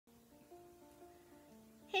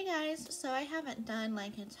Hey guys, so I haven't done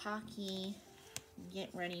like a talkie get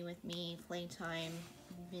ready with me playtime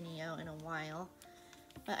video in a while,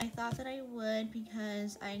 but I thought that I would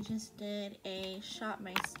because I just did a shop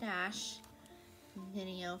my stash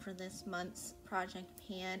video for this month's project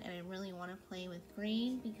pan, and I really want to play with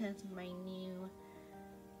green because of my new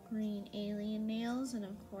green alien nails, and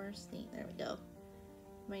of course there we go,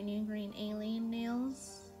 my new green alien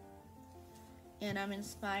nails. And I'm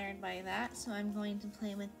inspired by that, so I'm going to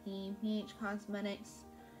play with the BH Cosmetics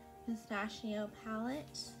Pistachio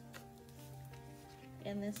palette.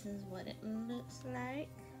 And this is what it looks like.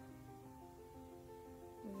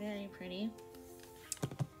 Very pretty.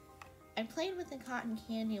 I played with the cotton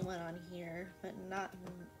candy one on here, but not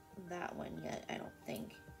that one yet, I don't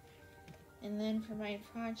think. And then for my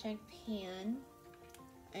project pan,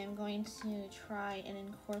 I'm going to try and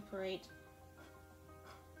incorporate.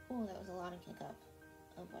 Oh, that was a lot of kick up.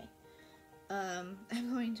 Oh boy. I'm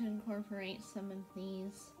going to incorporate some of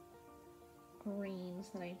these greens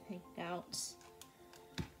that I picked out.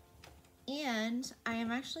 And I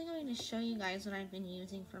am actually going to show you guys what I've been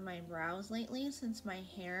using for my brows lately since my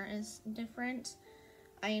hair is different.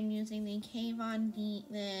 I am using the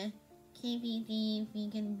KVD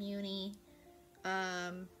Vegan Beauty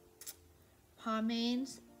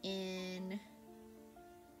pomades in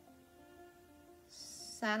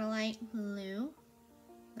Satellite Blue,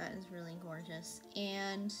 that is really gorgeous,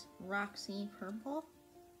 and Roxy Purple.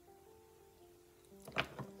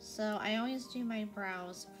 So I always do my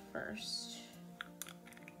brows first,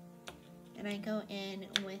 and I go in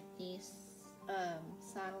with the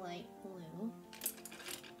Satellite Blue.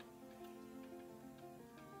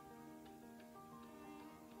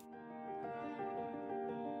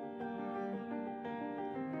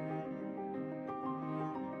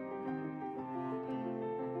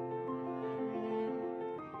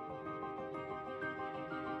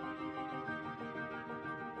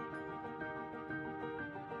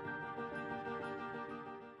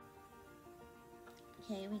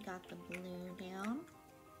 Okay, we got the blue down.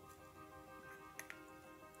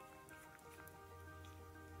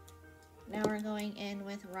 Now we're going in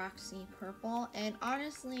with Roxy Purple, and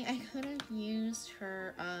honestly, I could have used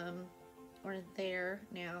her, or there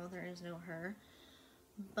is no her,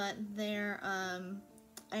 but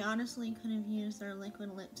I honestly could have used their liquid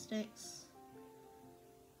lipsticks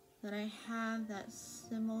that I have that's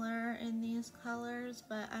similar in these colors,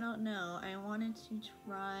 but I don't know, I wanted to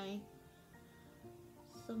try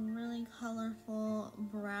some really colorful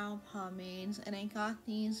brow pomades, and I got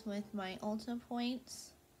these with my Ulta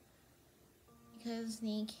points because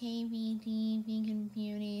the KVD Vegan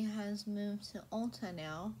Beauty has moved to Ulta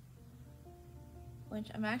now, which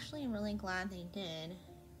I'm actually really glad they did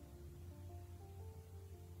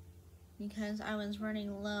because I was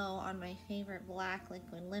running low on my favorite black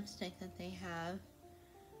liquid lipstick that they have,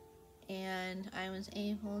 and I was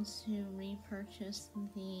able to repurchase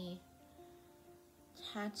the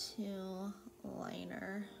tattoo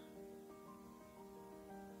liner.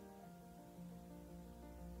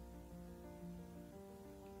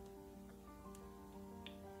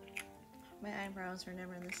 My eyebrows are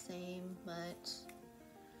never the same, but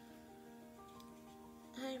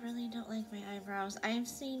I really don't like my eyebrows. I've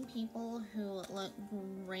seen people who look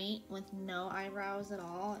great with no eyebrows at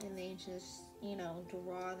all, and they just, you know,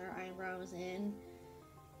 draw their eyebrows in.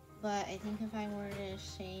 But I think if I were to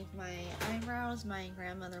shave my eyebrows, my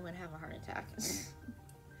grandmother would have a heart attack.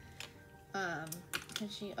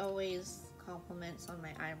 Because she always compliments on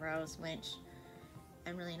my eyebrows, which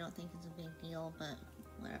I really don't think is a big deal, but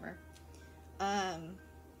whatever.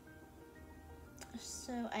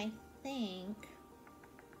 So I think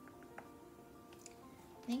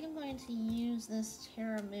I'm going to use this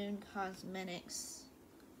Terra Cosmetics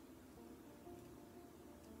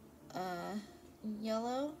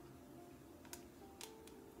yellow.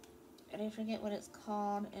 And I forget what it's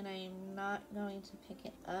called, and I'm not going to pick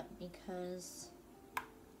it up because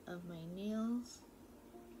of my nails.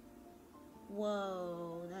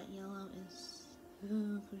 Whoa, that yellow is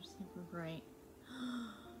super, super bright.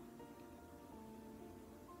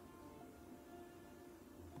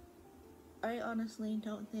 I honestly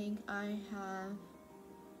don't think I have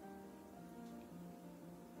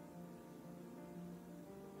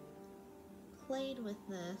played with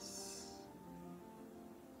this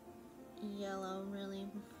yellow really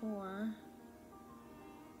before.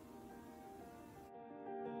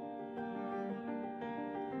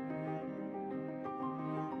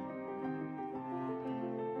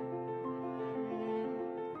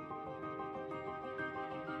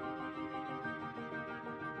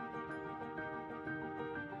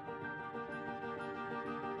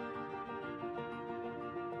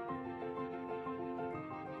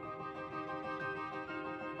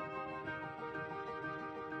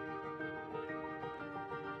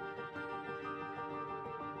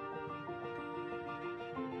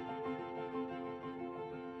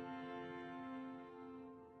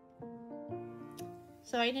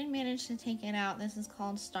 So I did manage to take it out. This is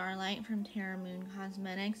called Starlight from Terra Moon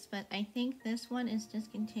Cosmetics, but I think this one is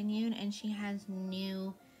discontinued and she has a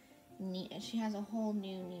whole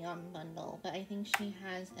new neon bundle, but I think she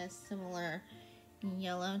has a similar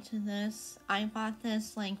yellow to this. I bought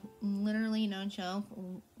this, like, literally, no joke,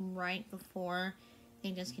 right before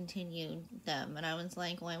they discontinued them, and I was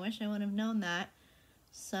like, well, I wish I would have known that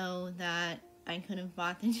so that I could have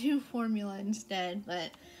bought the new formula instead,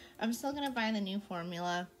 but I'm still gonna buy the new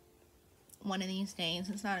formula one of these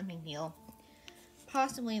days. It's not a big deal.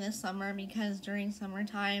 Possibly this summer, because during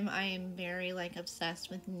summertime I am very, like,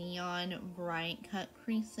 obsessed with neon bright cut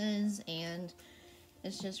creases, and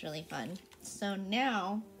it's just really fun. So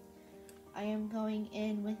now I am going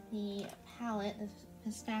in with the palette, the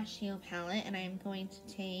pistachio palette, and I am going to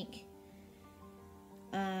take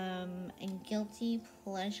a Guilty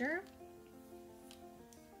Pleasure.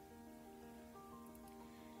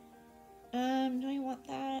 Do I want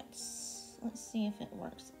that? Let's see if it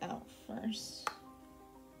works out first.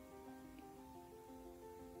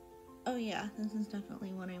 Oh yeah, this is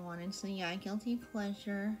definitely what I wanted. So yeah, Guilty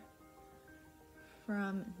Pleasure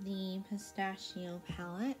from the pistachio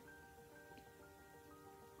palette.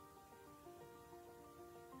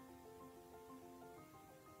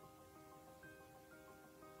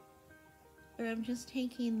 And I'm just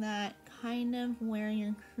taking that kind of where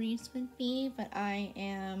your crease would be, but I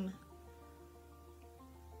am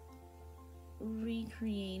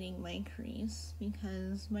recreating my crease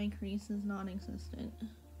because my crease is non-existent.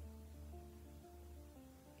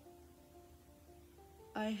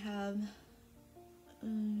 I have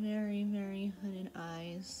very, very hooded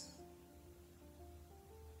eyes.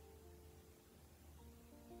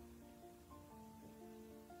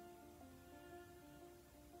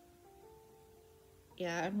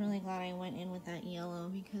 Yeah, I'm really glad I went in with that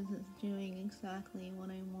yellow because it's doing exactly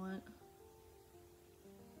what I want.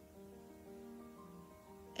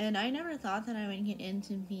 And I never thought that I would get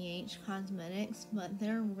into BH Cosmetics, but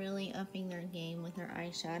they're really upping their game with their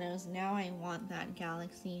eyeshadows. Now I want that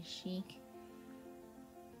Galaxy Chic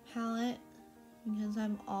palette because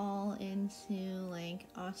I'm all into, like,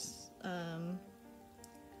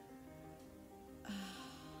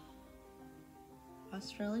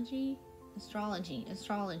 astrology,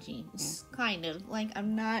 kind of. Like, I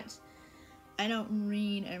don't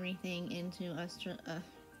read everything into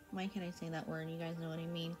why can't I say that word? You guys know what I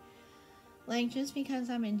mean. Like, just because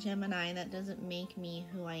I'm a Gemini, that doesn't make me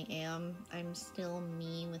who I am. I'm still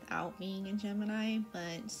me without being a Gemini,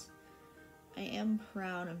 but I am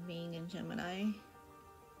proud of being a Gemini.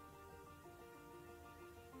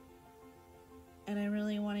 And I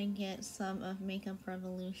really want to get some of Makeup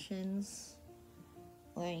Revolution's,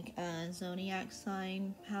 like, zodiac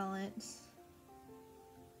sign palettes.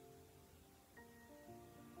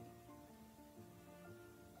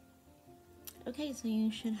 Okay, so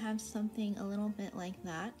you should have something a little bit like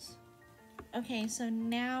that. Okay, so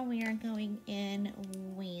now we are going in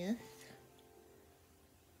with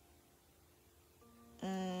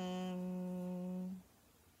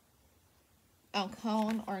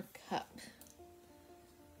cone or cup.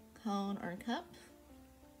 Cone or cup.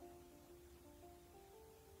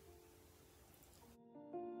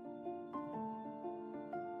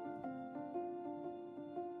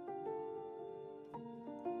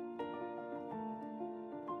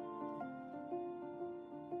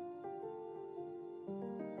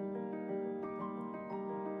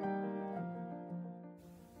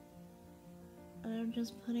 I'm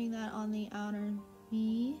just putting that on the outer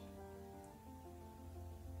V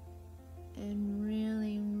and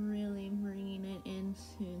really, really bringing it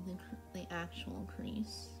into the actual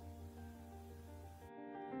crease.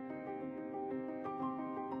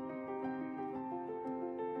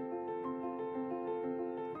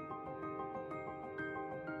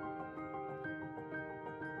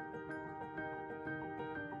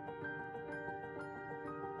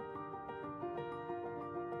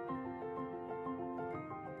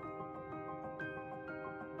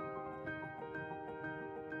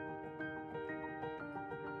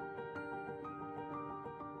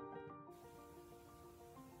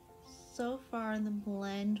 So far, the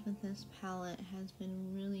blend with this palette has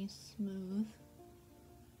been really smooth.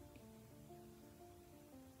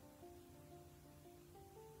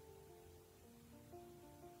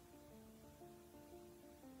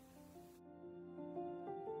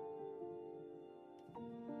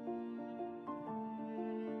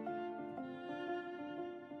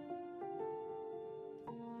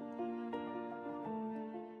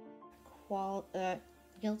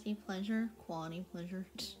 Guilty Pleasure, Quality Pleasure.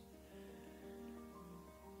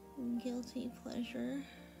 Guilty Pleasure,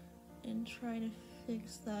 and try to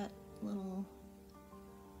fix that little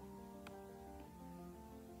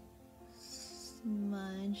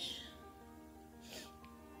smudge.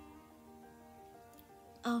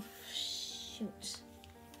 Oh, shoot.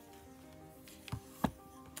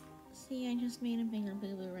 See, I just made a bigger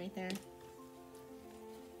boo-boo right there.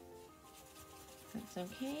 That's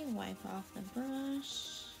okay. Wipe off the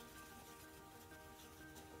brush.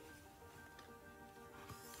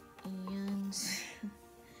 And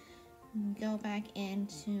go back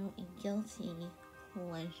into Guilty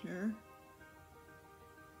Pleasure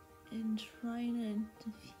and try to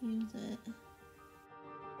diffuse it.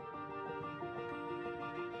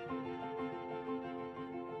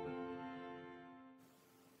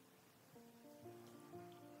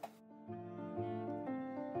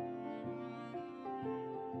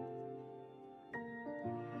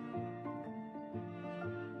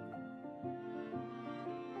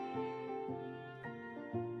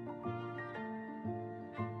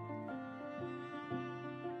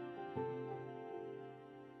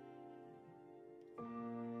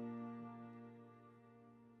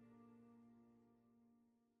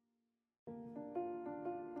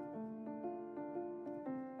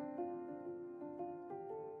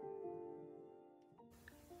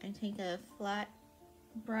 I take a flat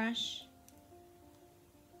brush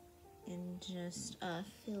and just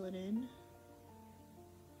fill it in.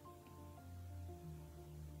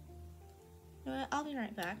 You know what? I'll be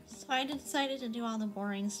right back. So I decided to do all the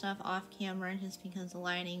boring stuff off camera just because the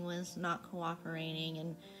lighting was not cooperating,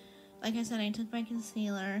 and like I said, I took my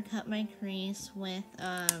concealer, cut my crease with,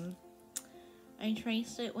 I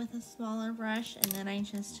traced it with a smaller brush, and then I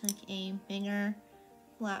just took a bigger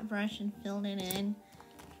flat brush and filled it in.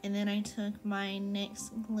 And then I took my NYX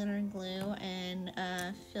glitter glue and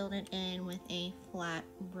filled it in with a flat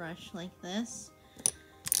brush like this.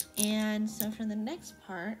 And so for the next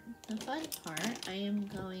part, the fun part, I am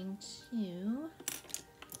going to,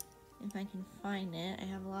 if I can find it, I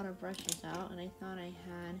have a lot of brushes out and I thought I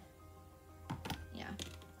had, yeah,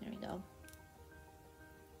 there we go.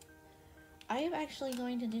 I am actually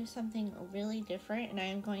going to do something really different, and I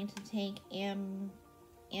am going to take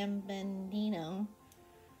Ambendino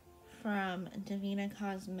from Divina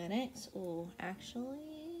Cosmetics. Oh,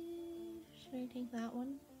 actually, should I take that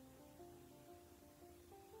one?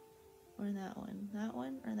 Or that one? That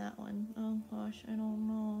one or that one? Oh gosh, I don't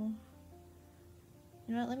know.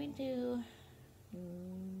 You know what, let me do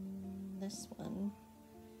this one.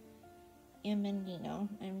 Ambendino.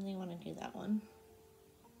 I really want to do that one.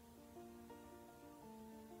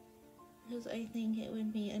 Because I think it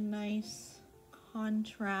would be a nice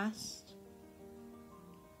contrast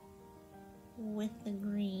with the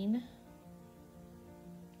green.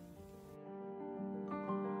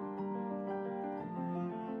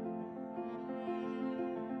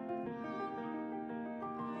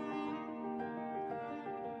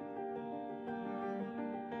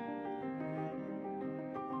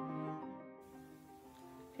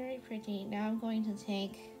 Very pretty. Now I'm going to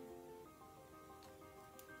take,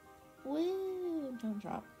 woo, don't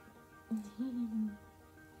drop.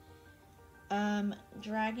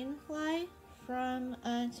 Dragonfly from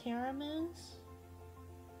Terra.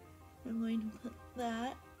 I'm going to put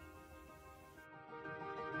that.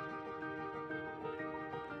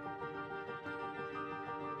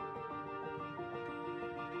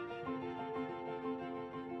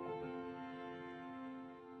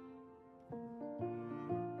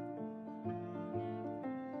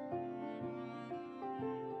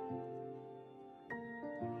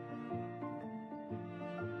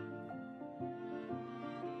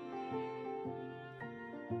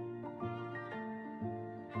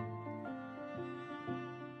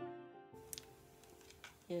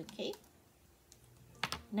 Okay.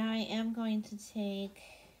 Now I am going to take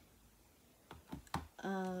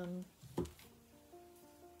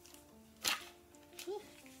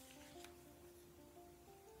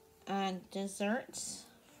Desserts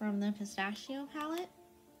from the Pistachio palette.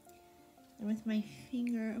 And with my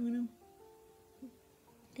finger, I'm going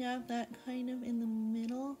to dab that kind of in the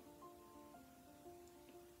middle.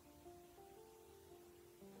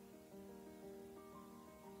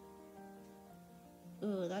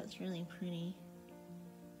 Ooh, that's really pretty.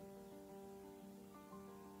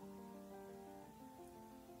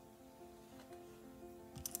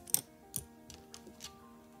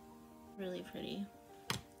 Really pretty.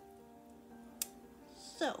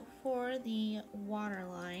 So for the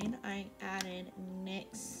waterline, I added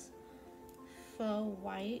NYX Faux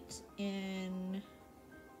White in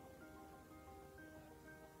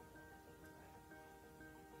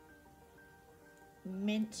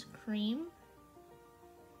Mint Cream.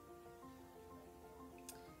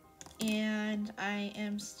 And I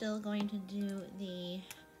am still going to do the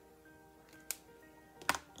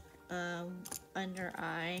under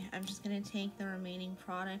eye. I'm just going to take the remaining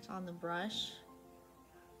product on the brush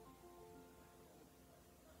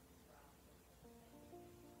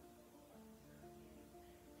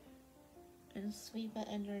and sweep it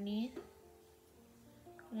underneath.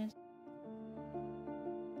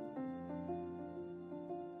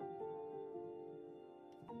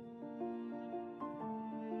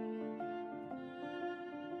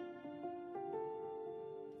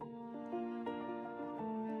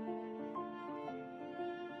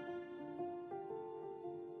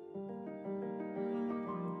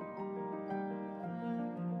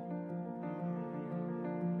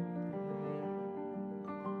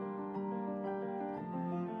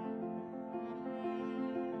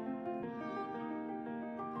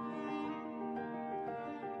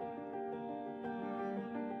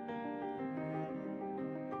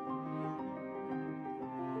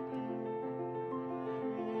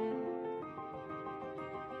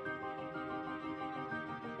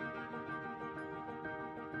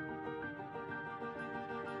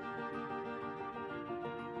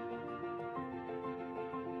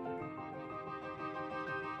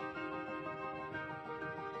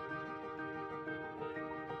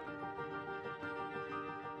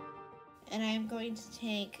 And I'm going to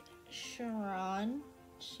take Sharon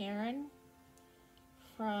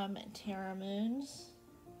from Terra Moons.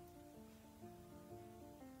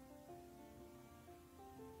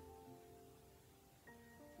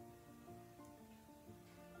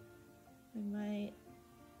 I might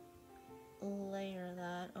layer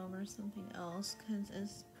that over something else because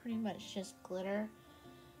it's pretty much just glitter.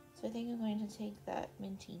 So I think I'm going to take that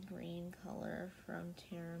minty green color from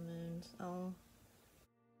Terra Moons.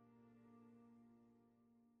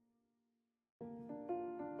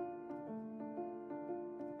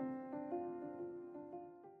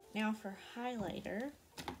 Now for highlighter,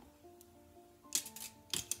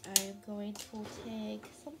 I'm going to take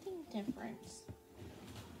something different.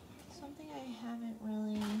 Something I haven't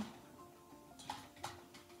really...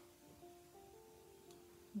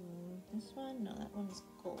 This one? No, that one's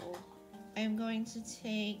gold. I'm going to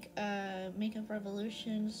take Makeup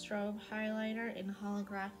Revolution Strobe Highlighter in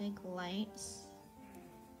Holographic Lights.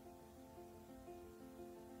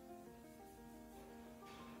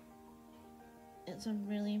 It's a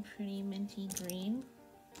really pretty minty green.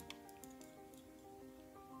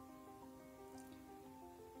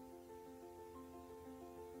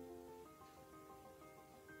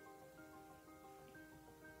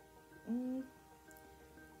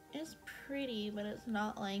 It's pretty, but it's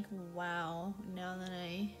not like wow now that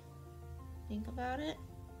I think about it.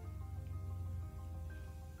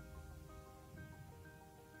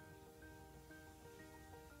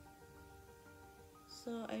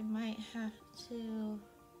 So I might have to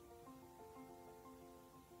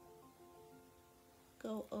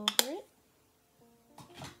go over it.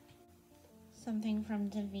 Something from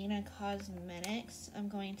Divina Cosmetics. I'm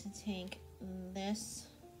going to take this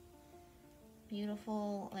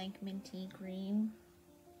beautiful like minty green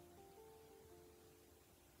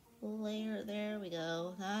layer. There we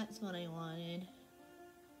go. That's what I wanted.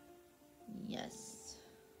 Yes.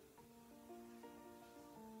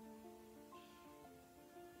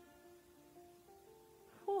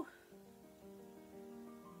 Whew.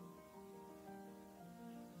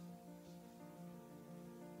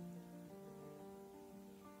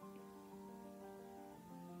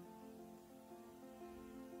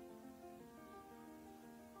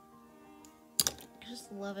 I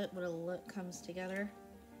just love it when a look comes together.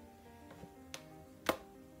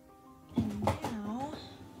 And now,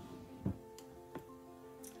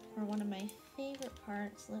 for one of my favorite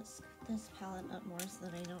parts, let's scoop this palette up more so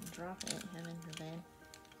that I don't drop it, heaven forbid.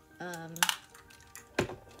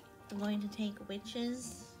 I'm going to take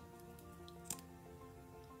Witches.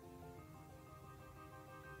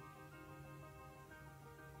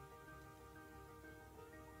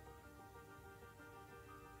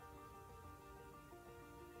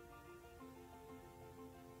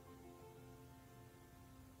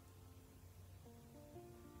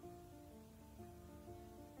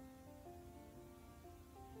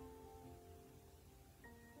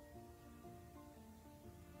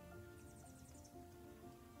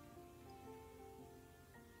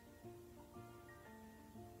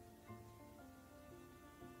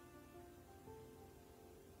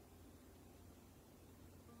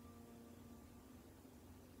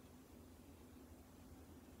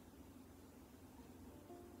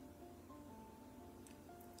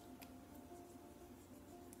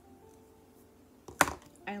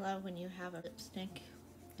 I love when you have a lipstick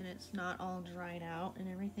and it's not all dried out and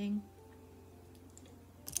everything.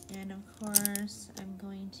 And of course, I'm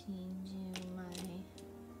going to do my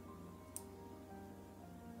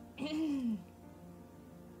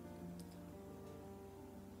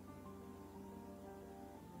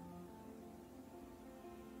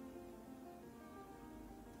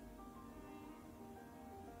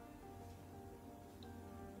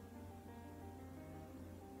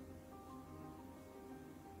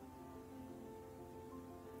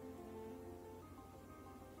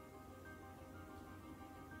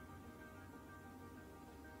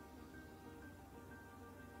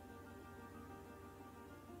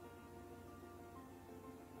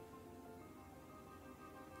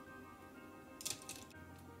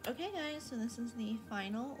Okay guys, so this is the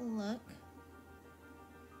final look.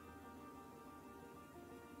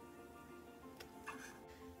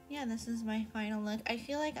 Yeah, this is my final look. I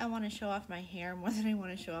feel like I want to show off my hair more than I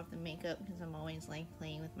want to show off the makeup because I'm always like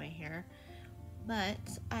playing with my hair. But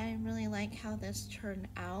I really like how this turned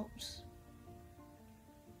out.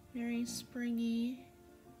 Very springy.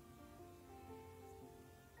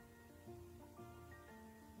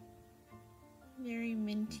 Very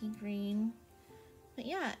minty green. But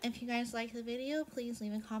yeah, if you guys like the video, please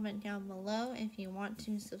leave a comment down below. If you want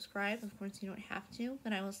to subscribe, of course you don't have to,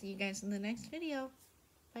 but I will see you guys in the next video.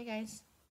 Bye guys.